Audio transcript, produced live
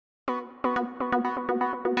Hi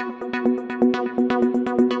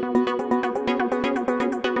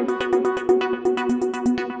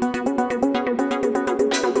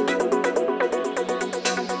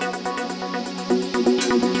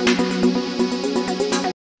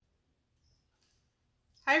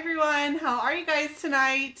everyone, how are you guys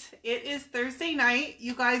tonight? It is Thursday night.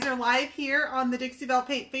 You guys are live here on the Dixie Belle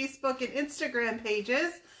Paint Facebook and Instagram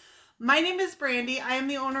pages. My name is Brandy. I am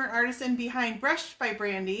the owner and artisan behind Brushed by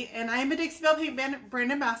Brandy, and I am a Dixie Belle Paint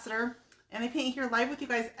brand ambassador, and I paint here live with you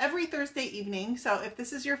guys every Thursday evening. So if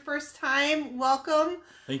this is your first time, welcome.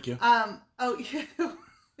 Thank you. Oh,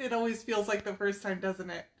 it always feels like the first time, doesn't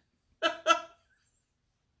it?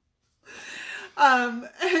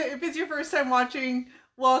 If it's your first time watching,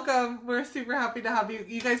 welcome. We're super happy to have you.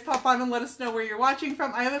 You guys pop on and let us know where you're watching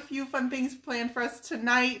from. I have a few fun things planned for us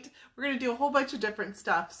tonight. We're going to do a whole bunch of different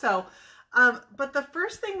stuff. So, but the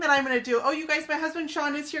first thing that I'm going to do, oh, you guys, my husband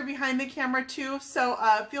Sean is here behind the camera too. So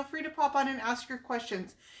feel free to pop on and ask your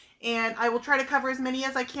questions. And I will try to cover as many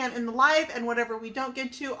as I can in the live, and whatever we don't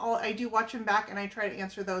get to, I do watch them back and I try to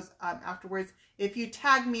answer those afterwards. If you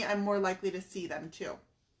tag me, I'm more likely to see them too.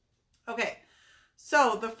 Okay.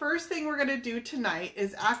 So the first thing we're going to do tonight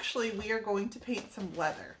is actually we are going to paint some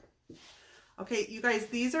leather. Okay, you guys,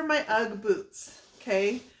 these are my Ugg boots.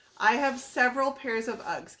 Okay, I have several pairs of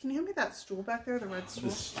Uggs. Can you hand me that stool back there, the red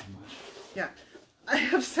stool? Yeah, I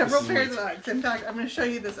have several pairs of Uggs. In fact, I'm going to show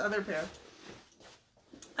you this other pair.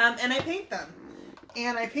 And I paint them.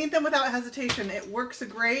 And I paint them without hesitation. It works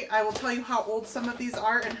great. I will tell you how old some of these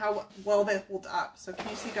are and how well they hold up. So can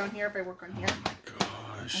you see down here if I work on here? Oh my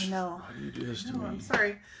gosh. I know. How do you do this to me? I'm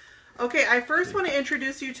sorry. Okay, I first want to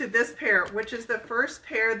introduce you to this pair, which is the first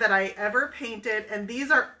pair that I ever painted. And these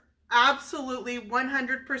are absolutely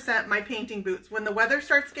 100% my painting boots. When the weather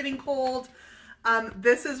starts getting cold,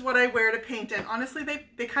 this is what I wear to paint in. Honestly,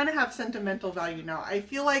 they kind of have sentimental value now. I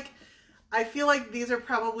feel like these are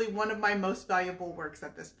probably one of my most valuable works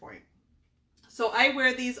at this point. So I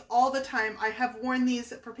wear these all the time. I have worn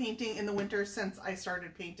these for painting in the winter since I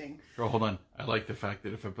started painting. Girl, hold on. I like the fact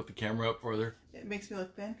that if I put the camera up further, it makes me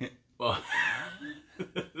look thin. Well,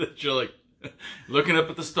 that you're like looking up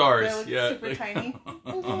at the stars. Yeah, super tiny.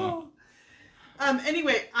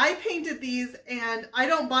 Anyway, I painted these and I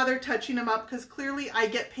don't bother touching them up because clearly I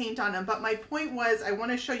get paint on them. But my point was I want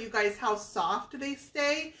to show you guys how soft they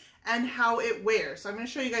stay and how it wears. So I'm going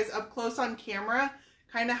to show you guys up close on camera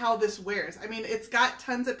kind of how this wears. I mean, it's got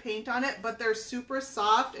tons of paint on it, but they're super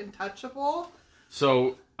soft and touchable.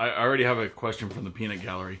 So I already have a question from the peanut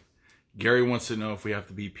gallery. Gary wants to know if we have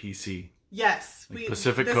to be PC. Yes. Like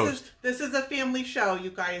Pacific Coast. This is a family show, you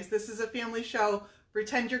guys. This is a family show.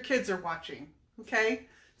 Pretend your kids are watching. Okay?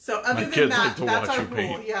 So other than that, that's our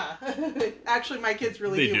rule. Yeah. Actually, my kids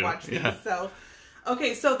really do watch these. Yeah. So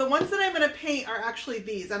okay, so the ones that I'm going to paint are actually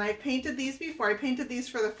these, and I've painted these before. I painted these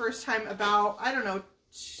for the first time about, I don't know,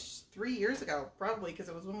 3 years ago, probably, because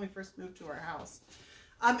it was when we first moved to our house.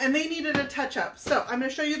 And they needed a touch-up. So I'm going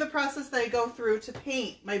to show you the process that I go through to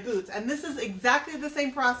paint my boots. And this is exactly the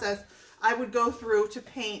same process I would go through to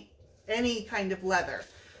paint any kind of leather.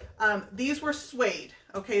 These were suede.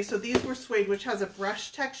 Okay, so these were suede, which has a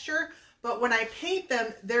brush texture. But when I paint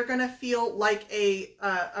them, they're going to feel like a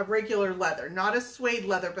regular leather. Not a suede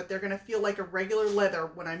leather, but they're going to feel like a regular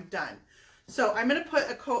leather when I'm done. So I'm going to put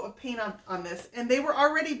a coat of paint on this. And they were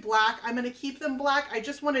already black. I'm going to keep them black. I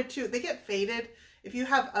just wanted to, they get faded. If you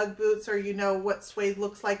have Ugg boots or you know what suede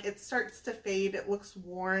looks like, it starts to fade. It looks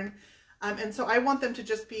worn. And so I want them to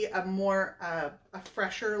just be a more, a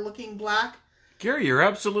fresher looking black. Gary, you're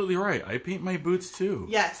absolutely right. I paint my boots too.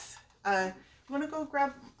 Yes. You want to go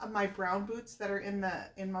grab my brown boots that are in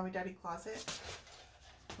Mommy Daddy closet?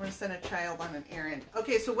 I'm going to send a child on an errand.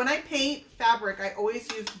 Okay, so when I paint fabric, I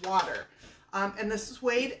always use water. And the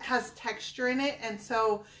suede has texture in it, and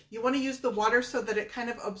so you want to use the water so that it kind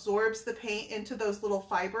of absorbs the paint into those little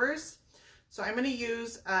fibers. So I'm going to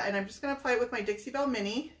use, and I'm just going to apply it with my Dixie Belle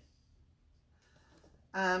Mini.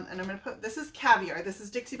 And I'm going to put, this is Caviar. This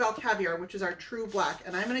is Dixie Belle Caviar, which is our true black.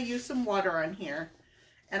 And I'm going to use some water on here,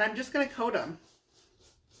 and I'm just going to coat them.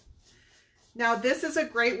 Now, this is a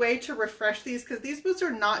great way to refresh these because these boots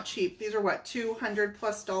are not cheap. These are what,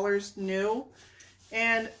 $200+ new.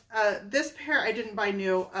 And this pair I didn't buy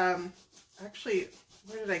new. Actually,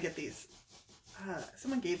 where did I get these?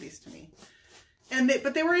 Someone gave these to me. And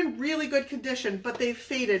but they were in really good condition, but they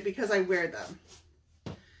faded because I wear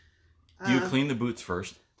them. Do you clean the boots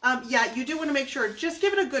first? Yeah, you do want to make sure. Just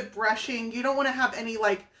give it a good brushing. You don't want to have any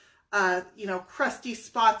like you know, crusty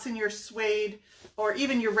spots in your suede or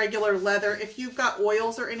even your regular leather. If you've got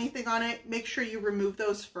oils or anything on it, make sure you remove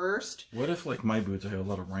those first. What if, like my boots, I have a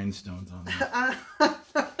lot of rhinestones on them?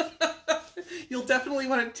 You'll definitely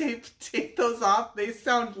want to tape those off. They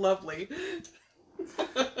sound lovely.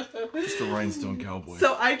 Just a rhinestone cowboy.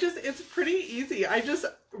 So it's pretty easy. I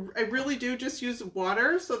really do just use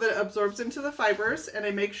water so that it absorbs into the fibers, and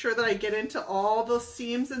I make sure that I get into all the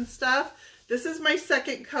seams and stuff. This is my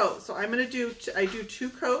second coat, so I do 2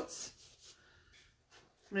 coats.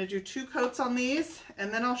 I'm going to do 2 coats on these,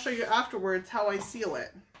 and then I'll show you afterwards how I seal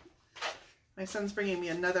it. My son's bringing me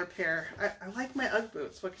another pair. I like my Ugg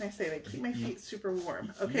boots. What can I say? They keep my feet super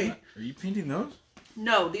warm. Okay. Are you painting those?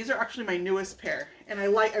 No, these are actually my newest pair, and I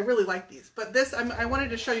really like these. But this, I wanted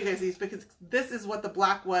to show you guys these because this is what the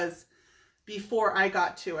black was before I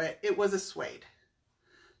got to it. It was a suede.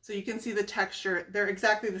 So you can see the texture. They're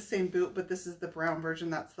exactly the same boot, but this is the brown version.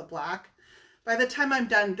 That's the black. By the time I'm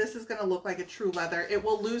done, this is going to look like a true leather. It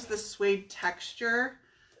will lose the suede texture,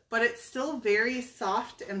 but it's still very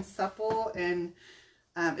soft and supple, and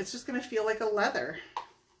it's just going to feel like a leather.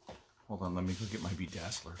 Hold on, let me go get my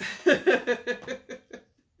bedazzler.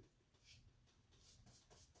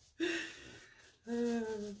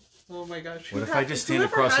 Oh my gosh. What if I just stand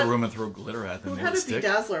across the room and throw glitter at them? Who had a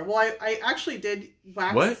bedazzler? Well, I actually did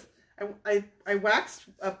wax. What? I waxed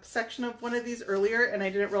a section of one of these earlier, and I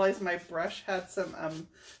didn't realize my brush had some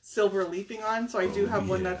silver leafing on, so I do have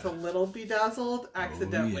one that's a little bedazzled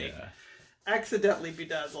accidentally. Accidentally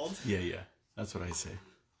bedazzled. Yeah. That's what I say.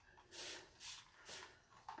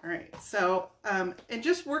 All right, so, and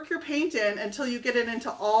just work your paint in until you get it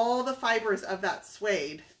into all the fibers of that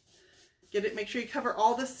suede. Make sure you cover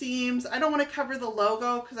all the seams. I don't want to cover the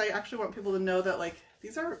logo because I actually want people to know that, like,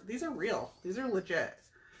 these are real. These are legit.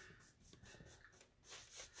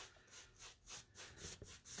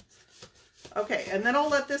 Okay, and then I'll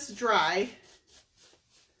let this dry.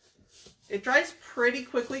 It dries pretty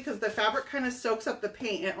quickly because the fabric kind of soaks up the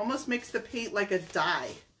paint. It almost makes the paint like a dye.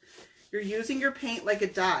 You're using your paint like a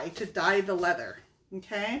dye to dye the leather,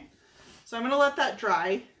 okay? So I'm going to let that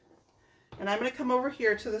dry, and I'm going to come over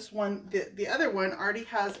here to this one. The other one already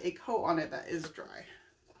has a coat on it that is dry.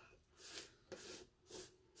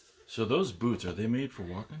 So those boots, are they made for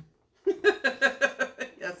walking?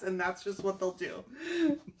 Yes, and that's just what they'll do.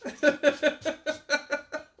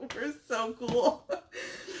 We're so cool.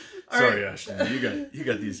 Sorry, Ashley, you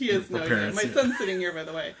got these. He has no idea. My son's sitting here, by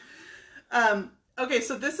the way. Okay,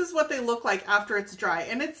 so this is what they look like after it's dry,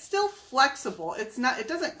 and it's still flexible. It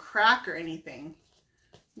doesn't crack or anything.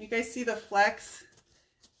 You guys see the flex?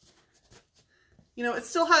 You know, it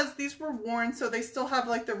still has, these were worn, so they still have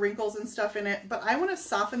like the wrinkles and stuff in it, but I want to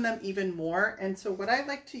soften them even more. And so what I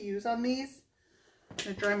like to use on these, I'm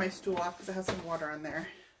going to dry my stool off because it has some water on there.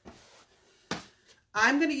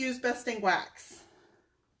 I'm going to use Best Dang Wax.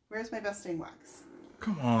 Where's my Best Dang Wax?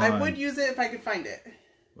 Come on. I would use it if I could find it.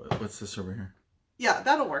 What's this over here? Yeah,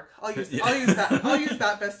 that'll work. I'll use that. I'll use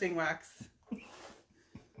that Best Dang Wax.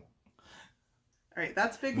 All right,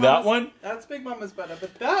 that's Big Mama's. That one? That's Big Mama's butter,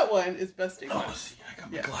 but that one is Best Dang Wax. Oh, see, I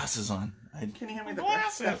got my glasses on. Can you hand me the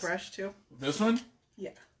brush? That brush too? This one?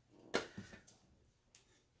 Yeah.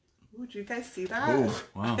 Ooh, did you guys see that? Oh,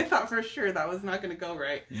 wow. I thought for sure that was not going to go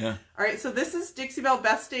right. Yeah. All right, so this is Dixie Belle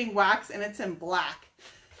Best Dang Wax, and it's in black.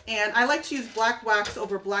 And I like to use black wax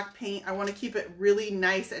over black paint. I want to keep it really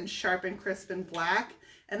nice and sharp and crisp and black.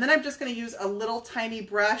 And then I'm just going to use a little tiny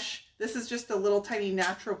brush. This is just a little tiny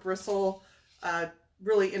natural bristle,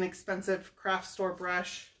 really inexpensive craft store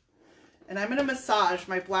brush. And I'm going to massage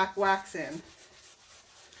my black wax in.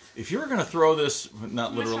 If you were going to throw this,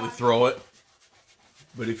 not literally throw it,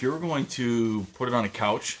 but if you were going to put it on a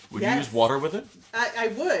couch, would you use water with it? I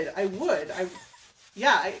would.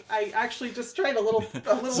 Yeah, I actually just tried a little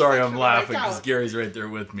Sorry, I'm laughing because Gary's right there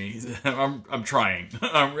with me. I'm trying.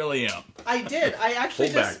 I really am. I did. I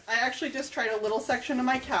actually just tried a little section of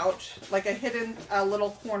my couch, like a hidden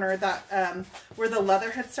little corner that where the leather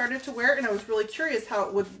had started to wear, and I was really curious how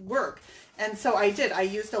it would work. And so I did. I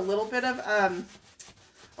used a little bit of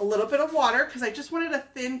water because I just wanted a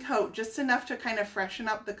thin coat, just enough to kind of freshen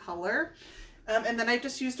up the color. And then I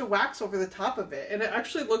just used a wax over the top of it, and it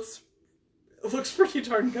actually looks pretty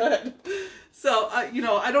darn good. So, you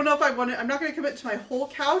know, I don't know if I'm not going to commit to my whole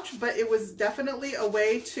couch, but it was definitely a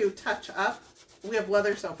way to touch up. We have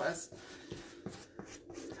leather sofas.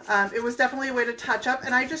 It was definitely a way to touch up,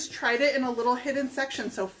 and I just tried it in a little hidden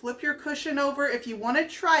section. So flip your cushion over if you want to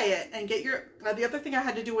try it and get your, the other thing I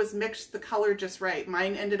had to do was mix the color just right.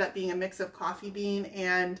 Mine ended up being a mix of coffee bean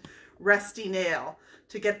and rusty nail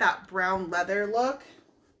to get that brown leather look.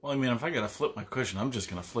 Well, I mean, if I gotta flip my cushion, I'm just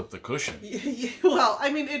gonna flip the cushion. Well,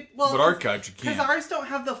 I mean, but our couch you can't. Because ours don't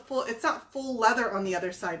have the full. It's not full leather on the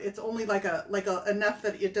other side. It's only like a enough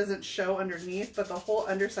that it doesn't show underneath, but the whole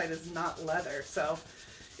underside is not leather, so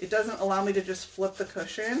it doesn't allow me to just flip the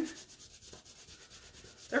cushion.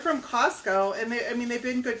 They're from Costco, and they've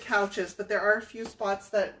been good couches, but there are a few spots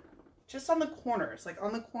that just on the corners,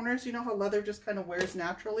 you know how leather just kind of wears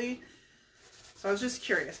naturally. So I was just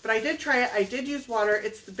curious, but I did try it. I did use water.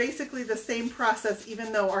 It's basically the same process,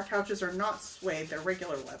 even though our couches are not suede. They're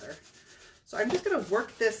regular leather. So I'm just going to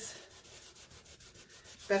work this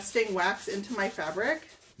besting wax into my fabric.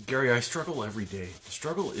 Gary, I struggle every day. The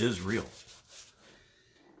struggle is real.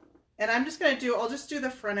 And I'm just going to I'll just do the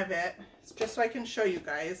front of it, just so I can show you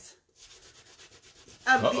guys.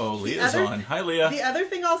 Leah's on. Hi, Leah. The other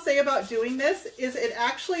thing I'll say about doing this is it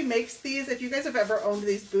actually makes these, if you guys have ever owned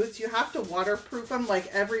these boots, you have to waterproof them like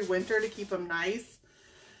every winter to keep them nice.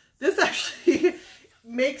 This actually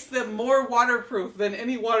makes them more waterproof than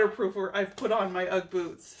any waterproofer I've put on my Ugg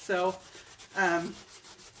boots. So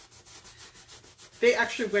they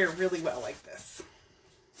actually wear really well like this.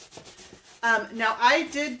 Now I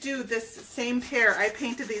did do this same pair. I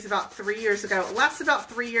painted these about 3 years ago. It lasted about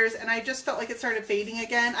 3 years, and I just felt like it started fading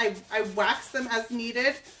again. I waxed them as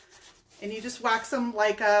needed, and you just wax them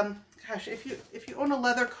like, gosh, if you own a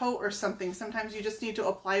leather coat or something, sometimes you just need to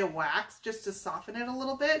apply a wax just to soften it a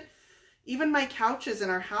little bit. Even my couches in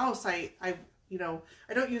our house, I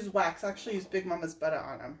don't use wax. I actually use Big Mama's butter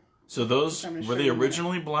on them. So those, were they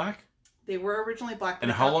originally black? They were originally black.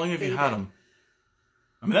 And how long have you had them?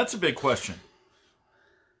 I mean, that's a big question.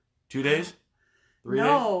 2 days? 3 days?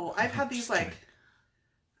 No, I've had these like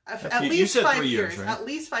at least 5 years. Right? At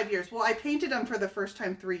least 5 years. Well, I painted them for the first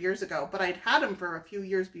time 3 years ago, but I'd had them for a few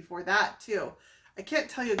years before that too. I can't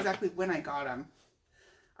tell you exactly when I got them.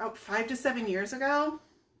 About 5 to 7 years ago.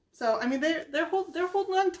 So I mean, they're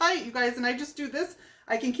holding on tight, you guys. And I just do this.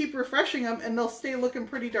 I can keep refreshing them, and they'll stay looking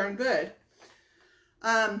pretty darn good.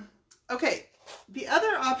 Okay. The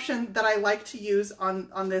other option that I like to use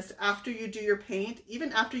on this after you do your paint,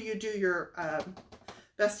 even after you do your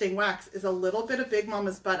besting wax, is a little bit of Big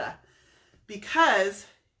Mama's butter, because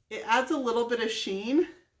it adds a little bit of sheen,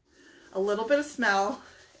 a little bit of smell,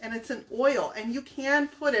 and it's an oil, and you can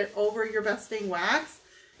put it over your besting wax.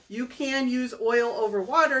 You can use oil over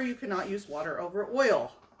water. You cannot use water over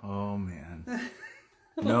oil. Oh, man.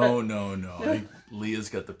 No. Leah's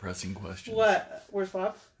got the pressing question. What? Where's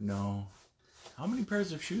Bob? No. How many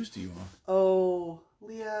pairs of shoes do you own? Oh,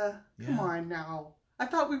 Leah, come on now. I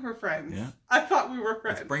thought we were friends. Yeah. I thought we were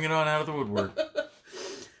friends. Let's bring it on out of the woodwork.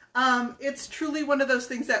 It's truly one of those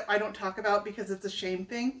things that I don't talk about because it's a shame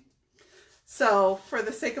thing. So, for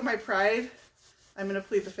the sake of my pride, I'm going to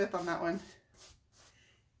plead the fifth on that one.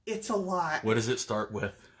 It's a lot. What does it start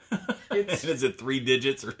with? Is it 3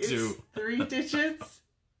 digits or 2? It's 3 digits.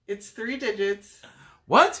 It's 3 digits.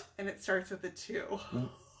 What? And it starts with a 2.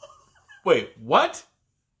 Wait, what?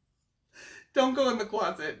 Don't go in the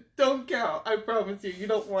closet. Don't count. I promise you, you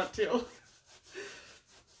don't want to.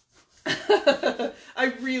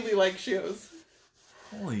 I really like shoes.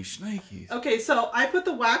 Holy shnikes. Okay, so I put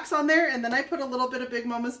the wax on there, and then I put a little bit of Big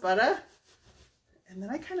Mama's butter. And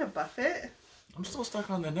then I kind of buff it. I'm still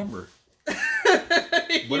stuck on the number.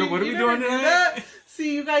 What are we doing tonight?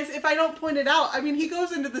 See, you guys, if I don't point it out, I mean, he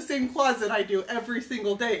goes into the same closet I do every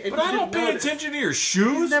single day. But I don't pay attention to your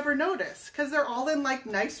shoes. You never notice, because they're all in like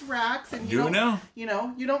nice racks, and you don't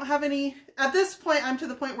have any. At this point, I'm to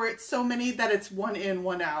the point where it's so many that it's one in,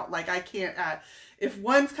 one out. Like I can't add. If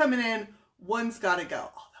one's coming in, one's got to go.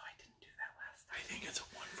 Although I didn't do that last time. I think it's a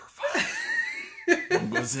 1 for 5.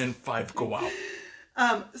 One goes in, 5 go out.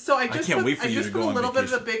 So I just put a little bit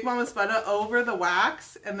of the Big Mama's butter over the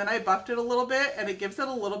wax, and then I buffed it a little bit, and it gives it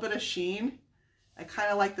a little bit of sheen. I kind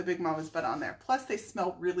of like the Big Mama's butter on there. Plus, they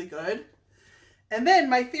smell really good. And then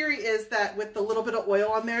my theory is that with the little bit of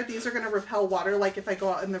oil on there, these are going to repel water. Like if I go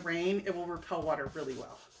out in the rain, it will repel water really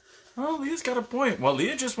well. Oh, Leah's got a point. Well,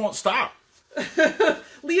 Leah just won't stop.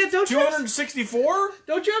 Leah, don't 264?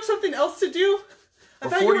 Don't you have something else to do? Or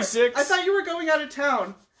 46? I thought you were going out of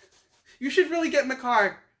town. You should really get in the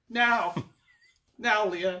car. Now. Now,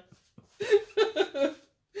 Leah.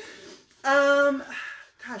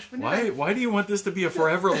 Gosh, why do you want this to be a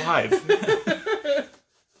forever live?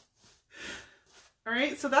 All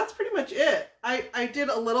right, so that's pretty much it. I did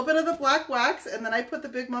a little bit of the black wax, and then I put the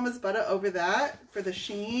Big Mama's butter over that for the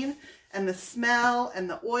sheen and the smell and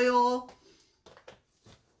the oil.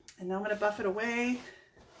 And now I'm going to buff it away.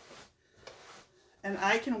 And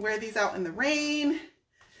I can wear these out in the rain.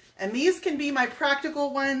 And these can be my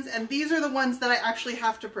practical ones, and these are the ones that I actually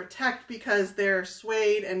have to protect because they're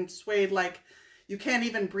suede, and suede, like, you can't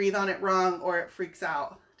even breathe on it wrong or it freaks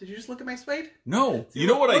out. Did you just look at my suede? No. You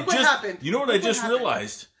know what I just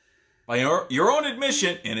realized? By your own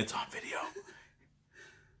admission, and it's on video.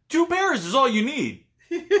 2 pairs is all you need.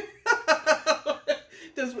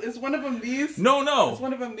 Is one of them these? No. Is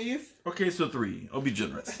one of them these? Okay, so 3. I'll be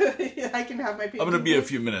generous. Yeah, I can have my painting. I'm going to be a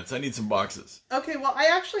few minutes. I need some boxes. Okay, well, I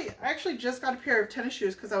actually just got a pair of tennis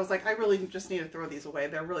shoes because I was like, I really just need to throw these away.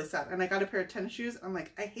 They're really sad. And I got a pair of tennis shoes. I'm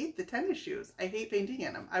like, I hate the tennis shoes. I hate painting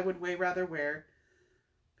in them. I would way rather wear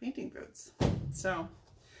painting boots. So,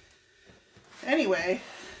 anyway.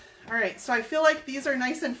 All right, so I feel like these are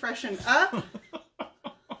nice and freshened up.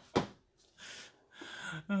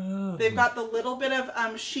 They've got the little bit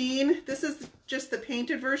of sheen. This is just the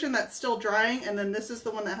painted version that's still drying, and then this is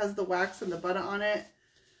the one that has the wax and the butter on it.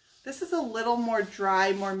 This is a little more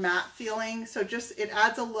dry, more matte feeling, so just it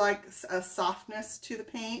adds a softness to the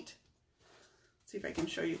paint. Let's see if I can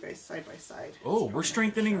show you guys side by side. Oh, we're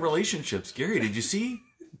strengthening relationships. Gary, did you see?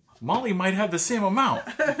 Molly might have the same amount.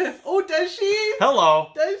 Oh, does she?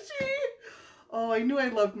 Hello. Does she? Oh, I knew I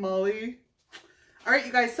loved Molly. All right,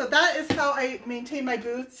 you guys, so that is how I maintain my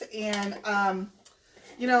boots, and,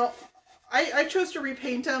 you know, I chose to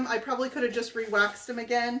repaint them. I probably could have just re-waxed them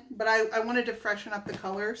again, but I wanted to freshen up the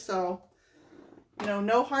color, so, you know,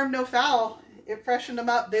 no harm, no foul. It freshened them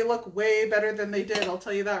up. They look way better than they did, I'll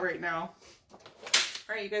tell you that right now.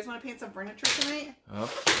 All right, you guys want to paint some furniture tonight?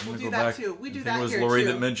 Oh, we'll do that, too. We do that here, too. It was Lori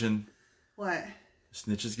that mentioned. What?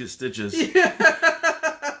 Snitches get stitches.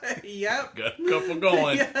 Yep. Got a couple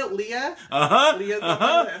going. Yeah, Leah. Leah's on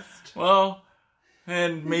the list. Well,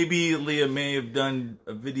 and maybe Leah may have done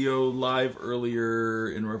a video live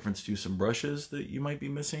earlier in reference to some brushes that you might be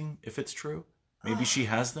missing, if it's true. Maybe she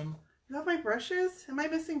has them. You have my brushes? Am I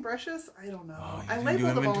missing brushes? I don't know. Oh, I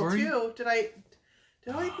labeled them all too. Did I?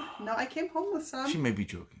 No, I came home with some. She may be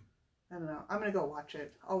joking. I don't know. I'm going to go watch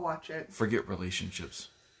it. I'll watch it. Forget relationships.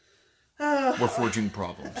 We're forging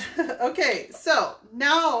problems. Okay, so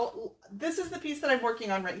now this is the piece that I'm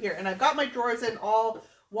working on right here. And I've got my drawers in all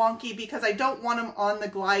wonky because I don't want them on the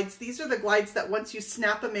glides. These are the glides that once you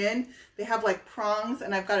snap them in, they have like prongs,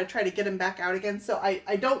 and I've got to try to get them back out again. So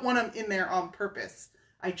I don't want them in there on purpose.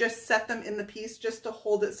 I just set them in the piece just to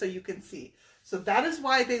hold it so you can see. So that is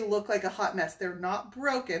why they look like a hot mess. They're not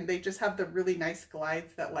broken. They just have the really nice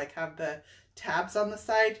glides that like have the tabs on the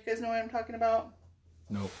side. You guys know what I'm talking about?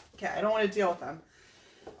 Nope. Okay, I don't want to deal with them.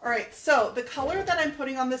 All right, so the color that I'm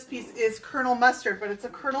putting on this piece is Colonel Mustard, but it's a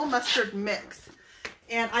Colonel Mustard mix.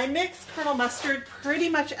 And I mix Colonel Mustard pretty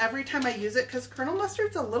much every time I use it because Colonel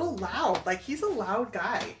Mustard's a little loud. Like, he's a loud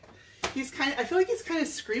guy. I feel like he's kind of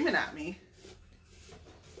screaming at me.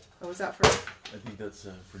 What was that for? I think that's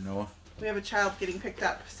for Noah. We have a child getting picked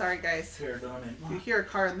up. Sorry, guys. You hear a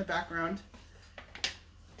car in the background.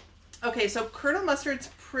 Okay, so Colonel Mustard's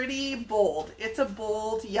pretty bold. It's a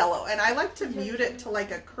bold yellow, and I like to mute it to like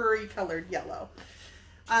a curry-colored yellow.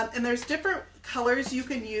 And there's different colors you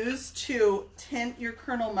can use to tint your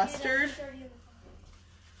Colonel Mustard.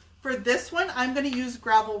 For this one, I'm going to use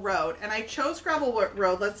Gravel Road, and I chose Gravel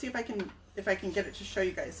Road. Let's see if I can get it to show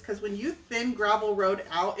you guys, because when you thin Gravel Road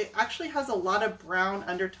out, it actually has a lot of brown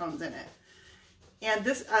undertones in it. And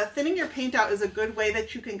this thinning your paint out is a good way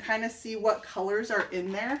that you can kind of see what colors are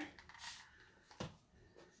in there.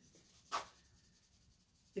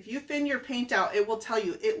 If you thin your paint out, it will tell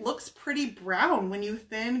you. It looks pretty brown when you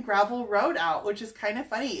thin Gravel Road out, which is kind of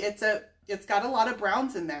funny. It's got a lot of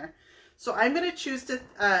browns in there. So I'm going to choose to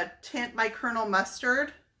tint my Colonel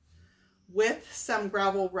Mustard with some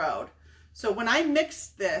Gravel Road. So when I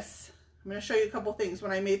mixed this, I'm going to show you a couple things.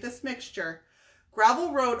 When I made this mixture,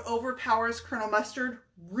 Gravel Road overpowers Colonel Mustard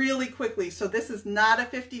really quickly. So this is not a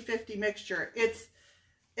 50-50 mixture.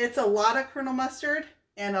 It's a lot of Colonel Mustard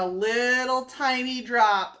and a little tiny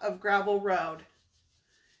drop of Gravel Road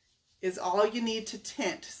is all you need to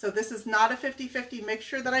tint. So this is not a 50-50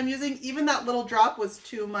 mixture that I'm using. Even that little drop was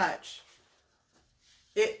too much.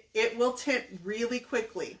 It will tint really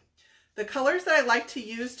quickly. The colors that I like to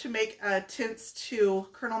use to make tints to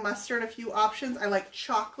Colonel Mustard, a few options. I like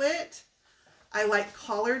chocolate. I like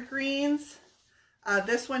collard greens.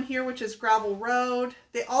 This one here, which is Gravel Road.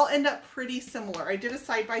 They all end up pretty similar. I did a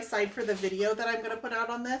side-by-side for the video that I'm going to put out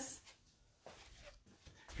on this.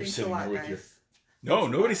 You're sitting there with your... No,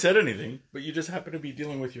 nobody said anything, but you just happen to be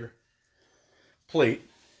dealing with your plate.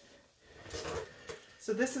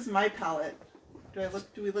 So this is my palette.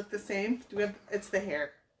 Do we look the same? It's the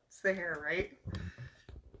hair. It's the hair, right?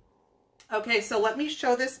 Okay, so let me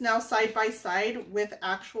show this now side by side with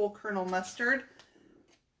actual Colonel Mustard.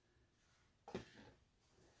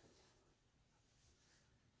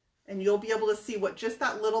 And you'll be able to see what just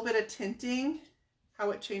that little bit of tinting,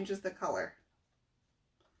 how it changes the color.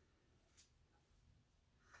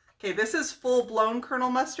 Okay, this is full-blown Colonel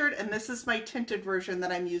Mustard, and this is my tinted version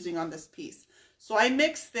that I'm using on this piece. So I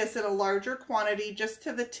mixed this in a larger quantity just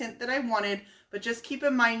to the tint that I wanted, but just keep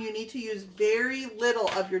in mind you need to use very little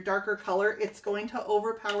of your darker color. It's going to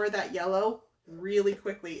overpower that yellow really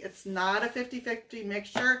quickly. It's not a 50-50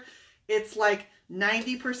 mixture. It's like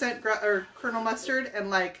 90% Colonel Mustard and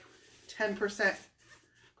like 10%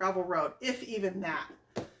 Gravel Road, if even that.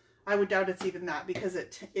 I would doubt it's even that because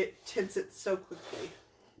it tints it so quickly.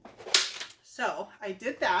 So I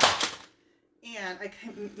did that, and I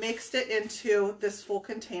mixed it into this full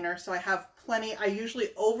container. So I have plenty. I usually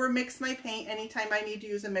over mix my paint anytime I need to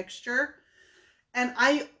use a mixture. And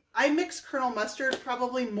I mix Colonel Mustard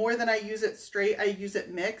probably more than I use it straight. I use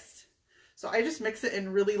it mixed. So I just mix it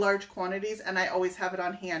in really large quantities, and I always have it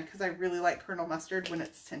on hand because I really like Colonel Mustard when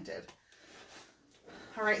it's tinted.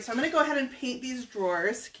 All right, so I'm going to go ahead and paint these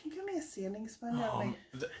drawers. Can you give me a sanding sponge?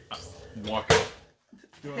 Walk out.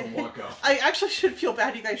 You want to walk out. I actually should feel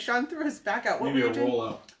bad, you guys. Sean threw his back out. What Maybe were you doing? Roll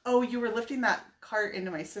out. Oh, you were lifting that cart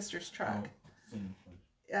into my sister's truck.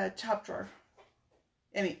 Top drawer.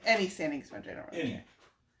 Any sanding sponge, I don't really care.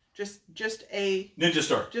 Just a Ninja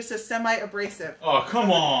Star. Just a semi-abrasive. Oh,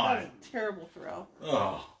 come on. That was a terrible throw.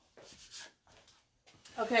 Oh.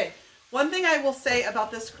 Okay. One thing I will say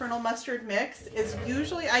about this Colonel Mustard mix is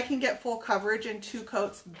usually I can get full coverage in 2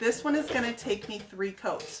 coats. This one is going to take me 3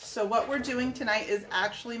 coats. So what we're doing tonight is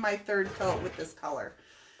actually my 3rd coat with this color.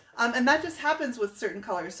 And that just happens with certain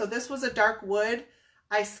colors. So this was a dark wood.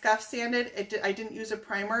 I scuff sanded. I didn't use a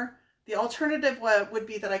primer. The alternative would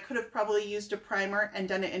be that I could have probably used a primer and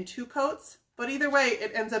done it in 2 coats. But either way,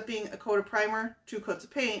 it ends up being a coat of primer, 2 coats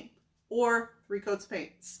of paint, or 3 coats of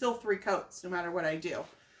paint. Still 3 coats, no matter what I do.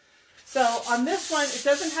 So on this one, it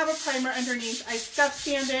doesn't have a primer underneath. I scuff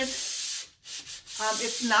sanded.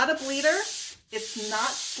 It's not a bleeder. It's not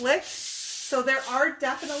slick. So there are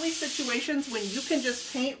definitely situations when you can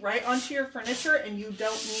just paint right onto your furniture and you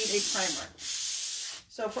don't need a primer.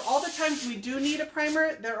 So for all the times we do need a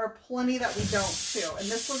primer, there are plenty that we don't too. And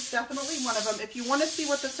this was definitely one of them. If you want to see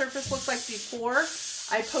what the surface looked like before,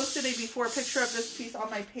 I posted a before picture of this piece on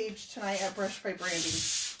my page tonight at Brush by Brandy.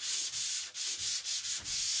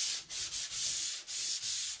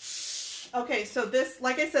 Okay, so this,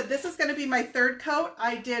 like I said, this is going to be my 3rd coat.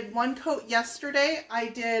 I did 1 coat yesterday. I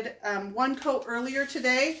did 1 coat earlier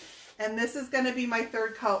today, and this is going to be my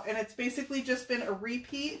 3rd coat. And it's basically just been a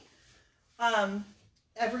repeat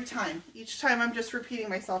every time. Each time I'm just repeating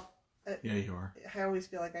myself. Yeah, you are. I always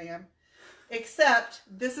feel like I am. Except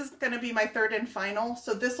this is going to be my 3rd and final,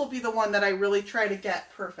 so this will be the one that I really try to get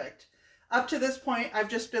perfect. Up to this point, I've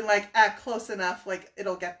just been like, close enough, like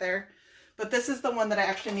it'll get there. But this is the one that I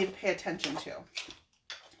actually need to pay attention to.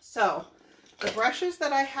 So the brushes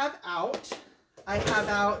that I have out, I'm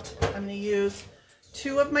going to use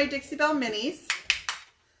 2 of my Dixie Belle Minis.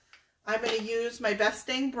 I'm going to use my Best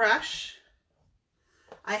Dang brush.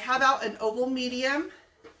 I have out an oval medium.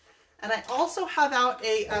 And I also have out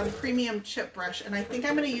a premium chip brush. And I think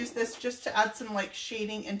I'm going to use this just to add some like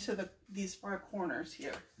shading into these far corners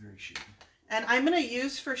here. Very shady. And I'm going to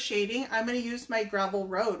use for shading, I'm going to use my Gravel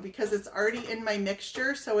Road because it's already in my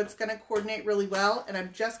mixture, so it's going to coordinate really well, and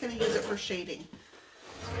I'm just going to use it for shading.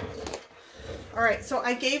 All right, so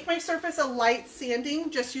I gave my surface a light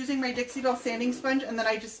sanding just using my Dixie Belle sanding sponge, and then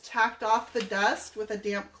I just tacked off the dust with a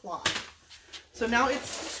damp cloth. So now it's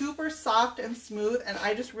super soft and smooth, and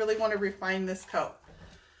I just really want to refine this coat.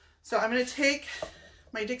 So I'm going to take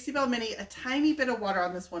my Dixie Belle Mini, a tiny bit of water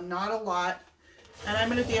on this one, not a lot. And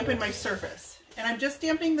I'm going to dampen my surface. And I'm just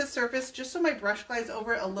dampening the surface just so my brush glides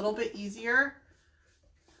over it a little bit easier.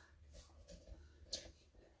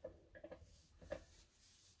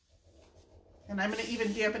 And I'm going to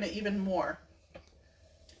even dampen it even more.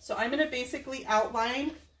 So I'm going to basically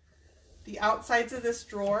outline the outsides of this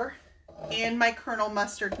drawer in my Colonel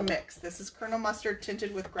Mustard mix. This is Colonel Mustard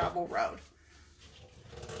tinted with Gravel Road.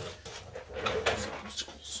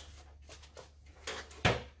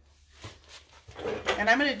 And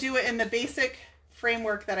I'm going to do it in the basic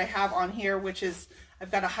framework that I have on here, which is I've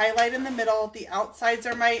got a highlight in the middle. The outsides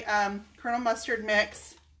are my Colonel Mustard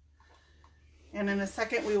mix. And in a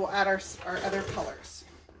second, we will add our other colors.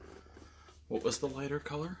 What was the lighter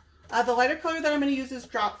color? The lighter color that I'm going to use is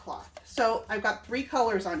drop cloth. So I've got 3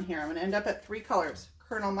 colors on here. I'm going to end up at 3 colors.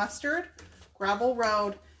 Colonel Mustard, Gravel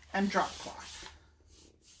Road, and drop cloth.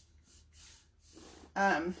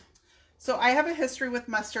 So I have a history with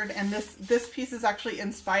mustard, and this piece is actually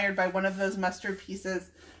inspired by one of those mustard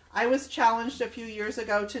pieces. I was challenged a few years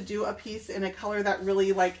ago to do a piece in a color that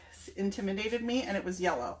really like intimidated me, and it was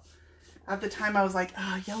yellow. At the time I was like,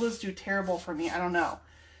 oh, yellows do terrible for me. I don't know.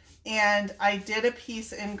 And I did a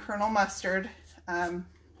piece in Colonel Mustard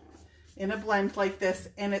in a blend like this,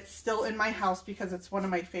 and it's still in my house because it's one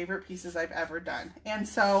of my favorite pieces I've ever done. And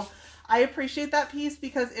so I appreciate that piece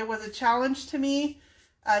because it was a challenge to me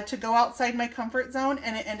to go outside my comfort zone,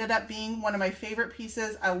 and it ended up being one of my favorite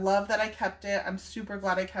pieces. I love that I kept it. I'm super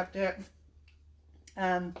glad I kept it.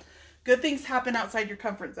 Good things happen outside your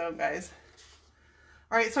comfort zone, guys.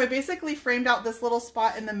 All right, so I basically framed out this little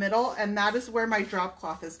spot in the middle, and that is where my drop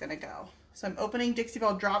cloth is gonna go. So I'm opening Dixie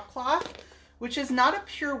Belle drop cloth, which is not a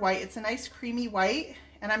pure white, it's a nice creamy white,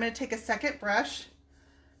 and I'm gonna take a second brush,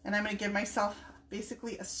 and I'm gonna give myself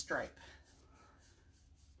basically a stripe.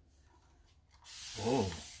 Whoa,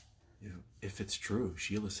 if it's true,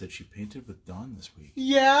 Sheila said she painted with Dawn this week.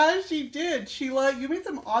 Yeah, she did. Sheila, you made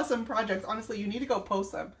some awesome projects. Honestly, you need to go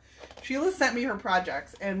post them. Sheila sent me her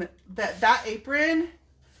projects, and that apron,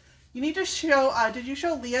 you need to show, did you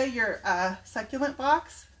show Leah your succulent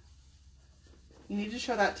box? You need to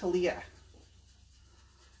show that to Leah,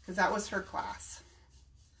 because that was her class.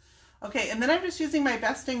 Okay, and then I'm just using my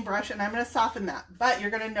besting brush, and I'm going to soften that, but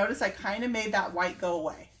you're going to notice I kind of made that white go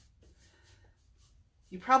away.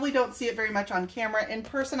 You probably don't see it very much on camera. In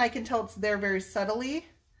person, I can tell it's there very subtly,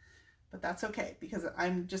 but that's okay because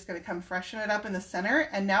I'm just going to come freshen it up in the center.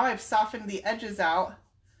 And now I've softened the edges out.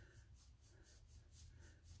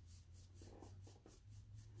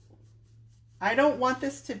 I don't want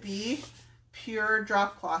this to be pure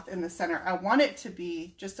drop cloth in the center. I want it to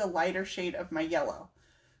be just a lighter shade of my yellow.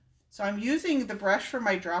 So I'm using the brush for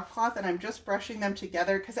my drop cloth, and I'm just brushing them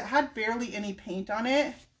together because it had barely any paint on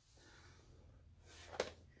it.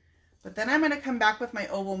 But then I'm going to come back with my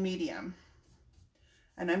oval medium,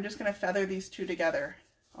 and I'm just going to feather these two together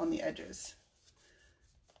on the edges.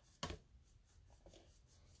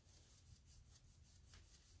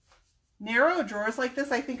 Narrow drawers like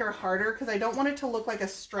this I think are harder because I don't want it to look like a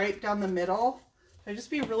stripe down the middle. So I just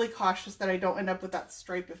be really cautious that I don't end up with that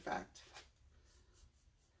stripe effect.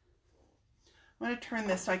 I'm going to turn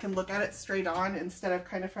this so I can look at it straight on instead of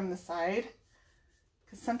kind of from the side.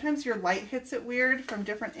 Because sometimes your light hits it weird from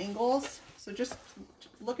different angles. So just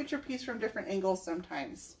look at your piece from different angles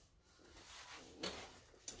sometimes.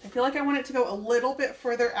 I feel like I want it to go a little bit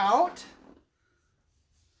further out.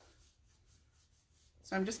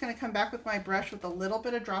 So I'm just going to come back with my brush with a little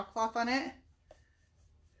bit of drop cloth on it.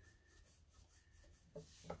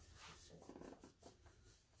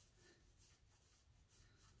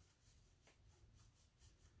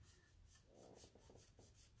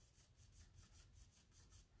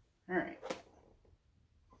 All right.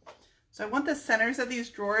 So I want the centers of these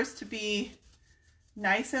drawers to be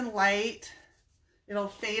nice and light. It'll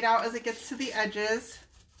fade out as it gets to the edges.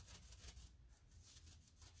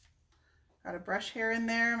 Got a brush hair in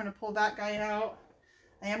there. I'm going to pull that guy out.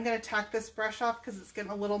 I am going to tack this brush off because it's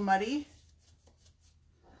getting a little muddy.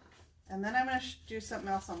 And then I'm going to do something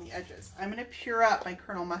else on the edges. I'm going to pure up my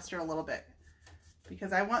Colonel Mustard a little bit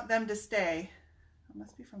because I want them to stay, it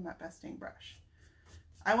must be from that besting brush.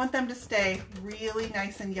 I want them to stay really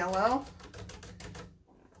nice and yellow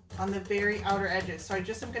on the very outer edges. So I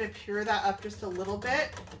just am going to pure that up just a little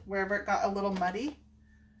bit wherever it got a little muddy,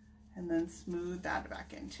 and then smooth that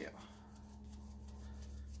back in too.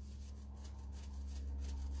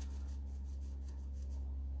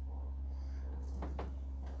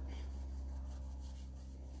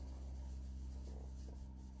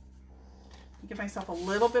 Give myself a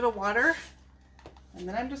little bit of water. And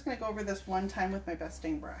then I'm just going to go over this one time with my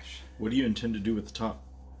besting brush. What do you intend to do with the top?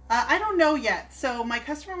 I don't know yet. So my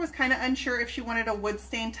customer was kind of unsure if she wanted a wood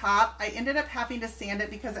stain top. I ended up having to sand it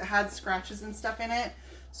because it had scratches and stuff in it.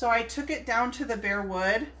 So I took it down to the bare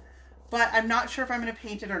wood, but I'm not sure if I'm going to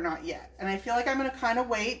paint it or not yet. And I feel like I'm going to kind of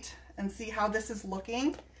wait and see how this is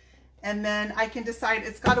looking. And then I can decide,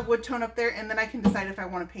 it's got a wood tone up there, and then I can decide if I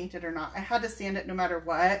want to paint it or not. I had to sand it no matter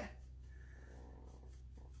what.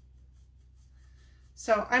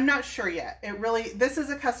 So I'm not sure yet. This is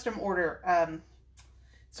a custom order.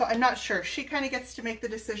 So I'm not sure. She kind of gets to make the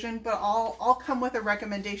decision, but I'll come with a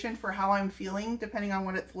recommendation for how I'm feeling depending on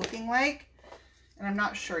what it's looking like. And I'm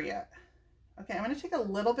not sure yet. Okay, I'm going to take a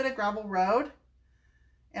little bit of Gravel Road,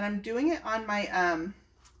 and I'm doing it on my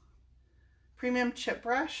premium chip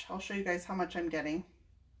brush. I'll show you guys how much I'm getting.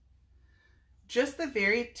 Just the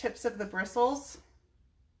very tips of the bristles.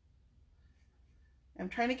 I'm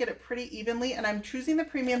trying to get it pretty evenly, and I'm choosing the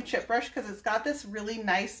premium chip brush because it's got this really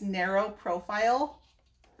nice narrow profile,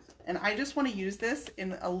 and I just want to use this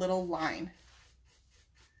in a little line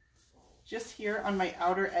just here on my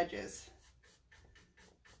outer edges.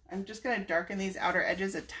 I'm just going to darken these outer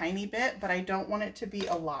edges a tiny bit, but I don't want it to be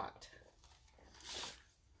a lot.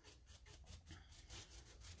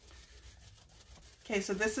 Okay,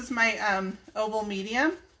 so this is my oval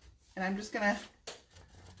medium, and I'm just going to...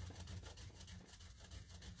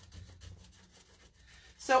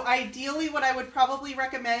 So ideally what I would probably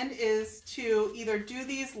recommend is to either do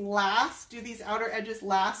these outer edges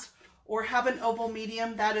last, or have an oval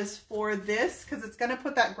medium that is for this, because it's going to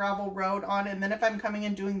put that gravel road on, and then if I'm coming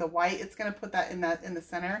in doing the white, it's going to put that in the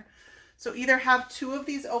center. So either have 2 of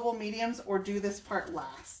these oval mediums or do this part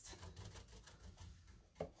last.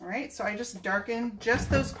 All right, so I just darken just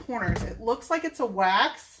those corners. It looks like it's a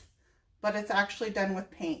wax, but it's actually done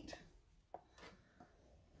with paint.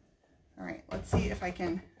 All right, let's see if I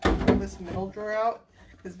can pull this middle drawer out,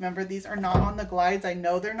 because remember, these are not on the glides. I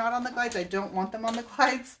know they're not on the glides. I don't want them on the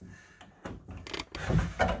glides.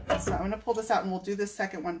 So I'm going to pull this out and we'll do this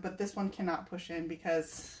second one, but this one cannot push in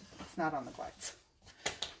because it's not on the glides.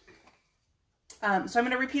 So I'm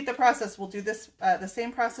going to repeat the process. We'll do this the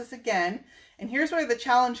same process again. And here's where the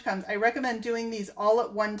challenge comes. I recommend doing these all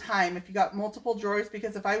at one time if you got multiple drawers,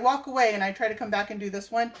 because if I walk away and I try to come back and do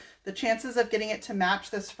this one, the chances of getting it to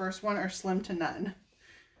match this first one are slim to none.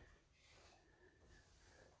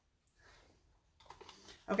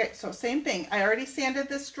 Okay, so same thing. I already sanded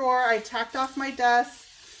this drawer. I tacked off my dust.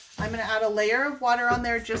 I'm going to add a layer of water on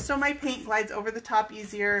there just so my paint glides over the top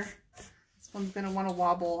easier. This one's going to want to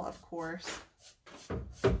wobble, of course.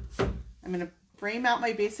 I'm going to frame out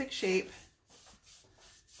my basic shape.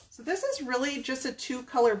 So this is really just a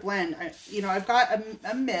 2-color blend. I've got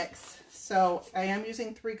a mix, so I am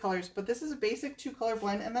using 3 colors, but this is a basic 2-color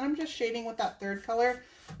blend, and then I'm just shading with that 3rd color,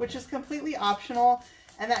 which is completely optional,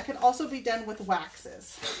 and that could also be done with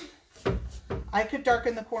waxes. I could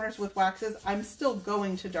darken the corners with waxes. I'm still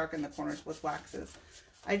going to darken the corners with waxes.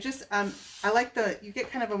 I just, I like you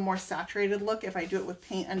get kind of a more saturated look if I do it with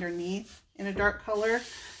paint underneath in a dark color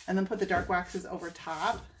and then put the dark waxes over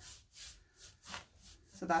top.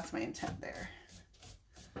 So that's my intent there.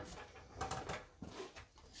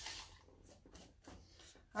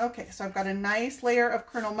 Okay, so I've got a nice layer of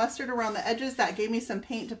kernel mustard around the edges. That gave me some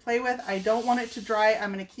paint to play with. I don't want it to dry.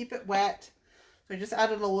 I'm going to keep it wet. So I just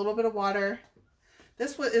added a little bit of water.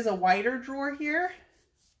 This one is a wider drawer here.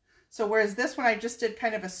 So whereas this one I just did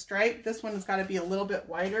kind of a stripe, this one has got to be a little bit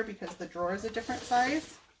wider because the drawer is a different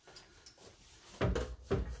size.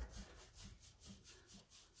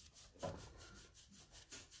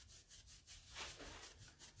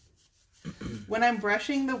 When I'm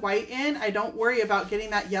brushing the white in, I don't worry about getting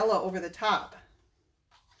that yellow over the top.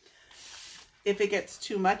 If it gets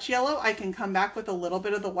too much yellow, I can come back with a little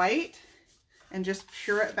bit of the white and just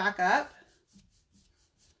pure it back up.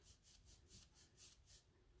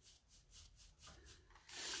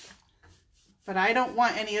 But I don't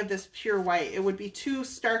want any of this pure white. It would be too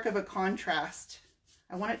stark of a contrast.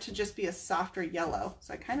 I want it to just be a softer yellow.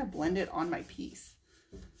 So I kind of blend it on my piece.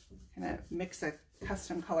 Kind of mix a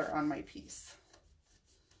custom color on my piece.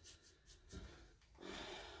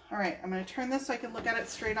 All right, I'm going to turn this so I can look at it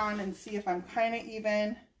straight on and see if I'm kind of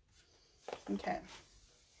even. Okay.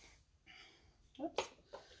 Oops.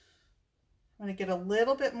 I'm going to get a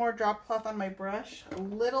little bit more drop cloth on my brush, a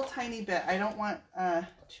little tiny bit. I don't want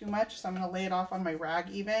too much, so I'm going to lay it off on my rag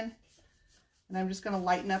even. And I'm just going to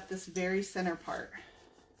lighten up this very center part.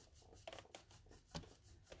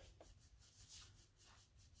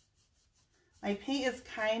 My paint is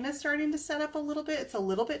kind of starting to set up a little bit. It's a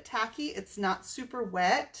little bit tacky. It's not super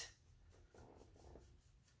wet.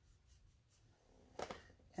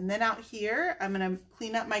 And then out here, I'm going to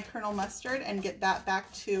clean up my kernel mustard and get that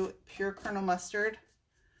back to pure kernel mustard.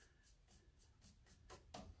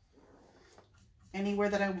 Anywhere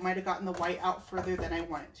that I might have gotten the white out further than I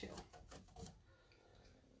want it to.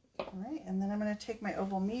 All right, and then I'm going to take my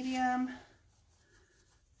oval medium,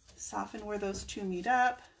 soften where those two meet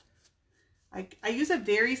up. I use a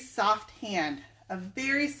very soft hand,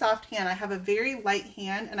 I have a very light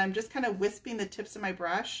hand, and I'm just kind of wisping the tips of my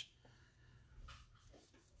brush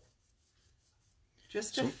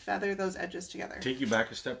just to feather those edges together. Take you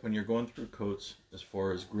back a step when you're going through coats as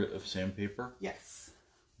far as grit of sandpaper. Yes.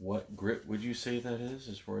 What grit would you say that is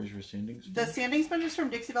as far as your sanding sponge? The sanding sponges from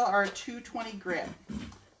Dixie-Belle are a 220 grit.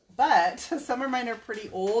 But some of mine are pretty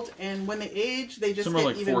old, and when they age, they just get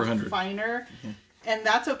like even 400. Finer. Mm-hmm. And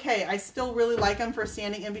that's okay. I still really like them for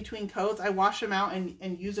sanding in between coats. I wash them out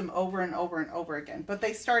and use them over and over and over again. But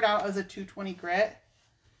they start out as a 220 grit.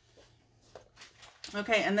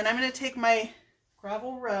 Okay, and then I'm going to take my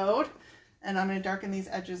gravel road, and I'm going to darken these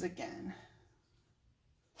edges again.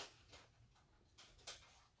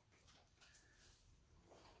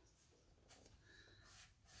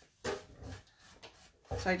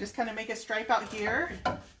 So I just kind of make a stripe out here.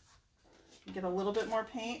 Get a little bit more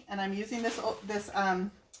paint, and I'm using this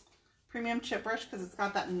premium chip brush because it's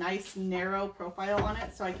got that nice narrow profile on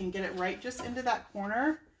it, so I can get it right just into that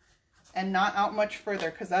corner and not out much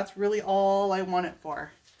further, because that's really all I want it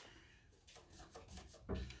for.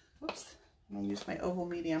 Oops, I'm going to use my oval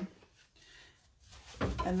medium.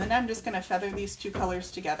 And then I'm just going to feather these two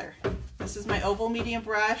colors together. This is my oval medium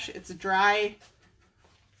brush. It's dry.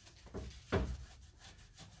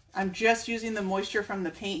 I'm just using the moisture from the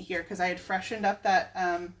paint here because I had freshened up that,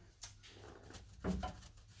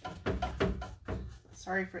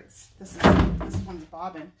 sorry for this one's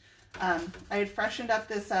bobbing. I had freshened up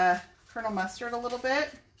this Colonel Mustard a little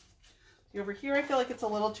bit. Over here I feel like it's a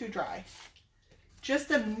little too dry.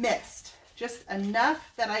 Just a mist, just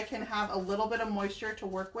enough that I can have a little bit of moisture to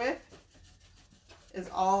work with is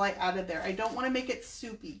all I added there. I don't want to make it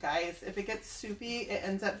soupy, guys. If it gets soupy, it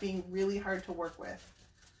ends up being really hard to work with.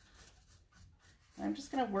 I'm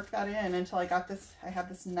just going to work that in until I have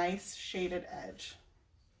this nice shaded edge.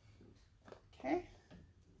 Okay.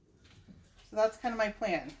 So that's kind of my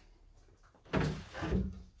plan.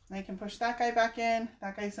 And I can push that guy back in.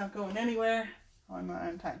 That guy's not going anywhere. Oh, I'm not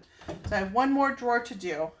on time. So I have one more drawer to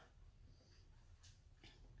do.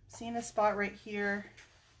 Seeing a spot right here.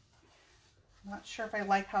 I'm not sure if I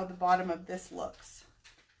like how the bottom of this looks.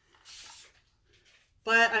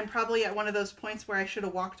 But I'm probably at one of those points where I should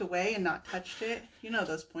have walked away and not touched it. You know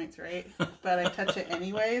those points, right? But I touch it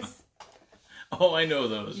anyways. Oh, I know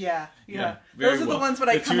those. Yeah. Those are the ones when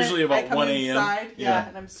I come usually about 1 a.m. inside. Yeah,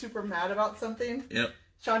 and I'm super mad about something. Yep.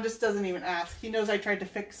 Sean just doesn't even ask. He knows I tried to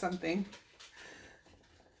fix something.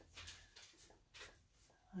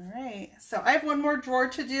 All right. So I have one more drawer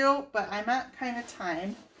to do, but I'm at kind of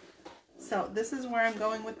time. So this is where I'm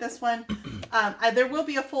going with this one. There will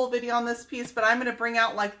be a full video on this piece, but I'm going to bring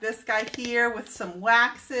out like this guy here with some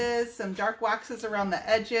waxes, some dark waxes around the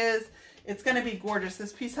edges. It's going to be gorgeous.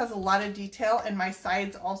 This piece has a lot of detail, and my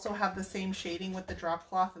sides also have the same shading with the drop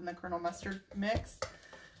cloth and the Colonel Mustard mix.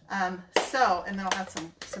 And then I'll add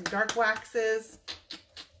some dark waxes.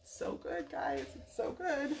 So good, guys. It's so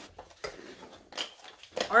good.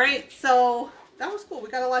 All right, so that was cool. We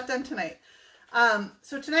got a lot done tonight.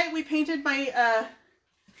 So tonight we painted my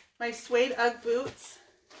my suede Ugg boots.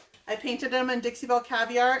 I painted them in Dixie Belle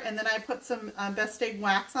Caviar, and then I put some Best Egg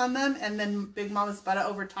wax on them, and then Big Mama's Butter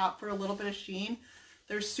over top for a little bit of sheen.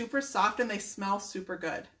 They're super soft and they smell super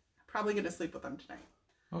good. Probably gonna sleep with them tonight.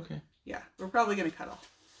 Okay. Yeah, we're probably gonna cuddle.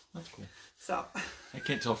 That's cool. So. I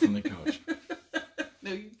can't tell from the couch.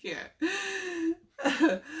 No, you can't.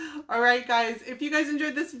 All right, guys. If you guys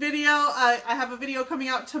enjoyed this video, I have a video coming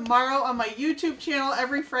out tomorrow on my YouTube channel.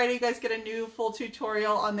 Every Friday, you guys get a new full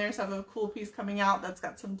tutorial on there. So I have a cool piece coming out that's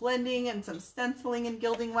got some blending and some stenciling and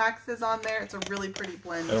gilding waxes on there. It's a really pretty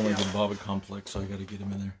blend. I don't want to get Bob a complex, so I got to get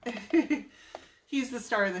him in there. He's the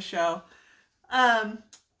star of the show.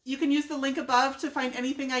 You can use the link above to find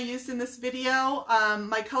anything I used in this video.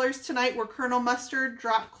 My colors tonight were Colonel Mustard,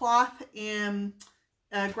 Drop Cloth, and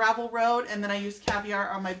Gravel Road, and then I used Caviar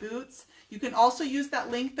on my boots. You can also use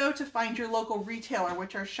that link though to find your local retailer,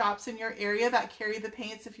 which are shops in your area that carry the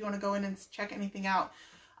paints if you want to go in and check anything out.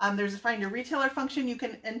 There's a find your retailer function. You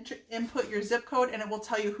can input your zip code and it will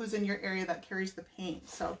tell you who's in your area that carries the paint.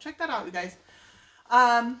 So check that out, you guys.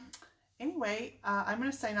 Anyway, I'm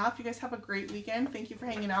going to sign off. You guys have a great weekend. Thank you for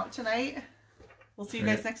hanging out tonight. We'll see you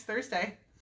guys next Thursday.